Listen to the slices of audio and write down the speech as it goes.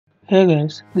Hey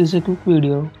guys, this is a quick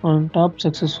video on top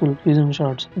successful fusion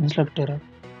shots in Slugterra.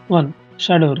 1.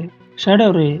 Shadowray.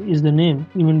 Shadowray is the name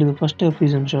given to the first ever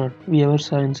fusion shot we ever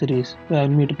saw in series by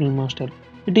Unmeetable Master.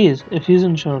 It is a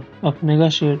fusion shot of Mega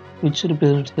Shade, which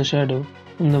represents the shadow,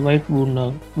 and the White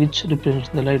Boondog, which represents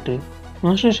the light ray.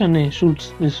 Master Shane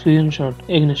shoots this fusion shot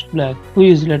against Black, who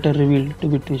is later revealed to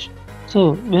be Twitch.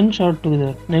 So, when shot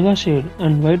together, Mega Shade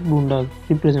and White Boondog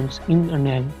represents yin and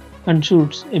yang, and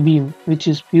shoots a beam which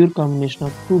is pure combination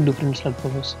of two different slug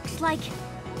powers. It's like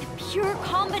a pure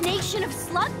combination of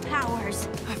slug powers.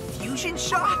 A fusion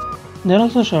shot? They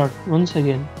also shot once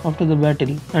again after the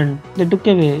battle, and they took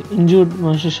away injured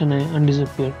Master Shane and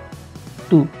disappeared.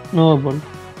 2. Novabolt.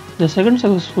 The second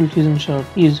successful fusion shot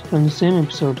is from the same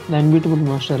episode, The Unbeatable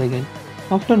Master again.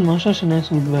 After Master Shane's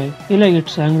goodbye, Eli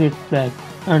gets angry at Black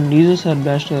and uses her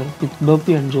blaster with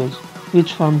Burpy and Jules,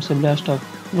 which forms a blast of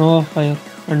Nova Fire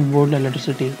and bold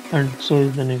electricity, and so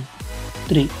is the name.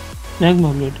 3.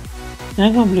 Magmablade.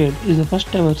 Magmablade is the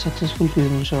first ever successful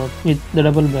fusion shot with the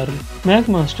double barrel.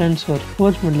 Magma stands for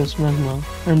Forge Metal's Magma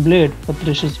and Blade for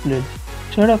Thresher's Blade.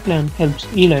 Shadow Clan helps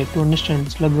Eli to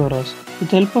understand slug auras.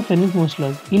 With the help of Enigma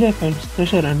Slug, Eli finds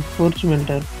Thresher and Forge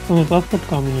Melter from a perfect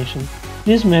combination.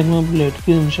 This Magmablade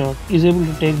fusion shot is able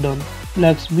to take down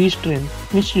Black's beast train,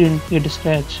 which didn't get a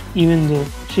scratch even though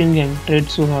Shin Gang tried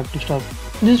so hard to stop.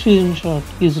 This fusion shot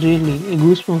is really a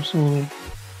goosebumps moment.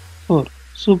 4.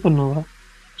 Supernova.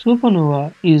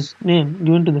 Supernova is name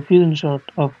given to the fusion shot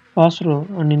of Phosphro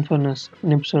and Infurnus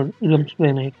in episode Realms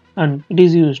by Night, and it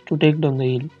is used to take down the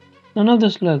eel. None of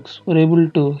the slugs were able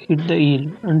to hit the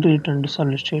eel until it turned to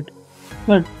solid state.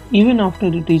 But even after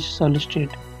it reaches solid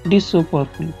state, it is so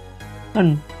powerful.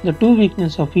 And the two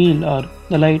weaknesses of eel are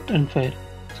the light and fire.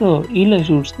 So Eli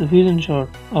shoots the fusion shot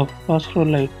of Phosphro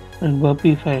light and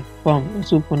Burpy fire form a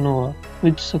supernova,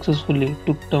 which successfully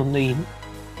took down the eel.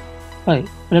 5.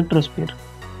 Electrospear.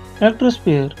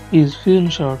 Electrospear is fusion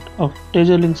shot of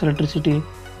Taserlink's electricity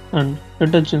and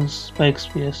Detergent's spike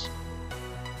spears.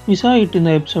 We saw it in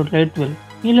the episode Lightwell.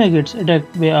 Eli gets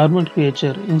attacked by armored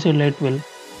creature inside Lightwell.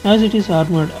 As it is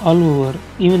armored all over,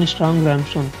 even a strong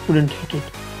ramstone couldn't hit it.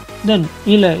 Then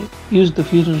Eli used the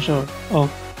fusion shot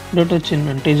of Detergent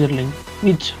and Taserlink,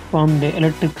 which formed the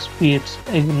electric spears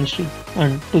against it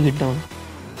and took it down.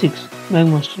 6.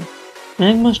 Magma Strike.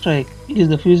 Magma Strike is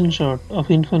the fusion shot of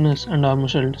Infurnus and Armor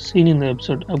Shield seen in the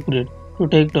episode Upgrade to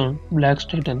take down Black's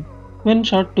Titan. When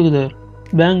shot together,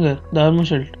 Banger, the Armor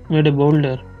Shield, made a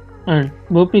boulder, and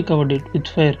Burpy covered it with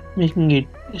fire, making it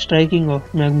a striking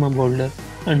of magma boulder,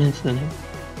 and hence the name.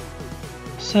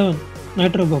 7.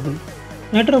 Nitro Bubble.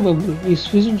 Nitro Bubble is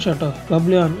fusion shot of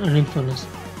Babylon and Infurnus.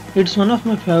 It's one of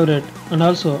my favorite and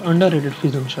also underrated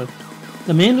fusion shot.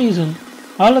 The main reason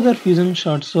all other fusion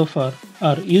shots so far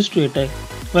are used to attack,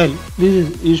 while this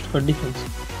is used for defense.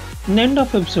 In the end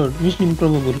of episode Mission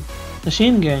Improbable, the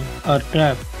Shane gang are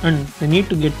trapped and they need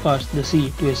to get past the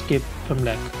sea to escape from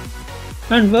Black.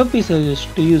 And Burpy suggests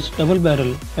to use double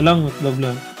barrel along with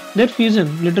Babylon. Their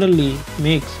fusion literally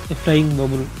makes a flying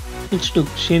bubble, which took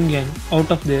Shane gang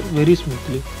out of there very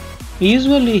smoothly. We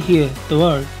usually hear the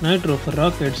word nitro for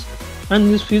rockets,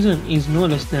 and this fusion is no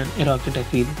less than a rocket I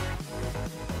feel.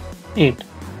 8.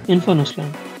 Infernus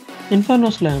Slam.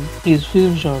 Infernus Slam is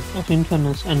fusion shot of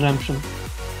Infernus and Ramstone.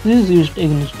 This is used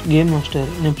against Game Master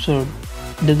in episode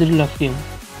The Thrill of Game.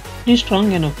 It is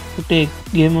strong enough to take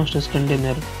Game Master's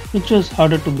container, which was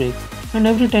harder to break, and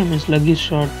every time a slug is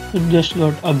shot, it just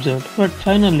got observed. But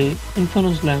finally,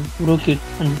 Infernus Slam broke it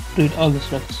and freed all the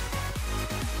slugs.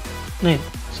 9.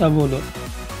 Sabolo.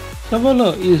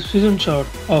 Sabolo is fusion shot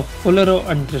of Polaro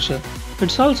and Thresher.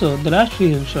 It's also the last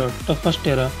fusion shot of first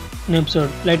era in episode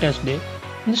Light as Day.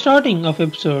 In the starting of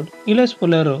episode, Eli's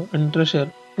Polaro and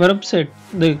Thresher were upset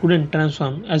they couldn't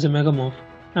transform as a megamorph,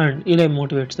 and Eli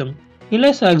motivates them.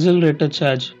 Eli's accelerator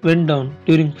charge went down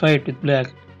during fight with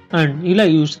Black, and Eli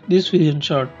used this fusion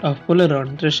shot of Polaro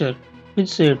and Thresher, which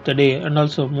saved the day and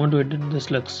also motivated the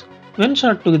slugs. When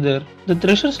shot together, the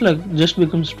Thresher slug just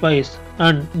becomes twice,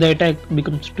 and the attack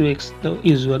becomes 2x the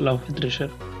usual of a Thresher.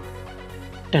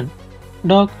 10.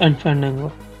 Dog and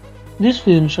Fandango. This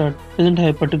fusion shot doesn't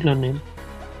have a particular name.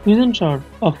 Fusion shot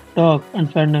of Dog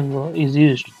and Fandango is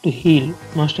used to heal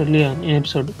Master Leon in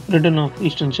episode Return of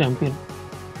Eastern Champion.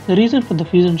 The reason for the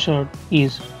fusion shot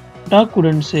is Dog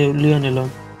couldn't save Leon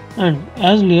alone, and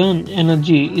as Leon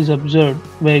energy is absorbed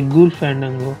by a ghoul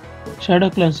Fandango, Shadow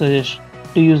Clan suggests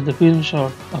to use the fusion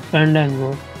shot of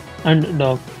Fandango and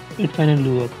Dog. It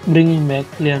finally worked, bringing back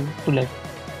Leon to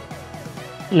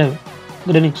life. 11.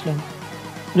 Grinning Slam.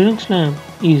 Grinning Slam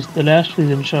is the last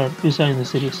fusion shot we saw in the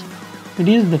series. It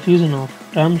is the fusion of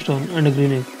ramstone and a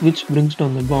grenade which brings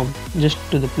down the bomb just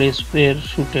to the place where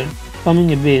shooted,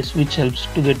 forming a base which helps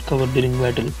to get cover during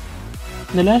battle.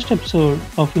 In the last episode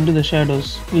of Into the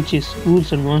Shadows, which is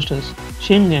Ghouls and Monsters,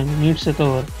 Shane Gang needs a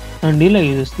cover and Eli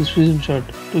uses this fusion shot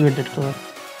to get that cover.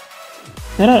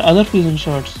 There are other fusion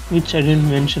shots which I didn't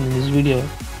mention in this video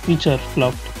which are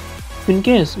flopped. In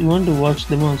case you want to watch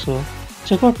them also,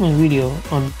 check out my video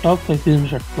on top 5 fusion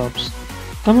shot flops.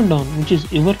 Comment down which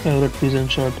is your favorite fusion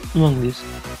shot among these.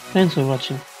 Thanks for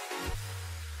watching.